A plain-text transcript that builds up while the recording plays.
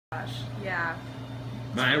Gosh, yeah.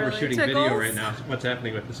 Maya, we're really shooting tickles. video right now. What's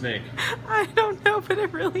happening with the snake? I don't know, but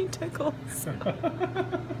it really tickles.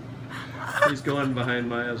 He's going behind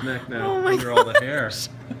Maya's neck now, Oh my under all the hair. This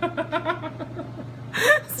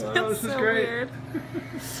This is so great. weird.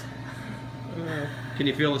 Can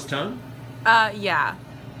you feel his tongue? Yeah.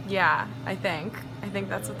 Yeah, I think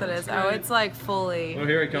that's what that is. That's Oh, great. it's like fully. Oh,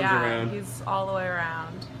 here he comes around. He's all the way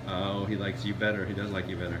around. Oh, he likes you better. He does like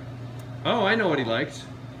you better. Oh, I know what he likes.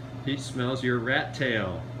 He smells your rat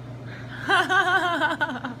tail.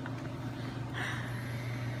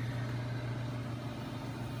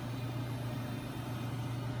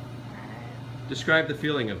 Describe the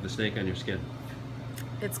feeling of the snake on your skin.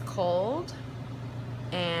 It's cold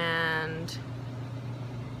and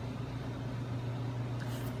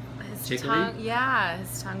his Tickly? tongue, yeah,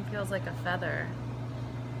 his tongue feels like a feather.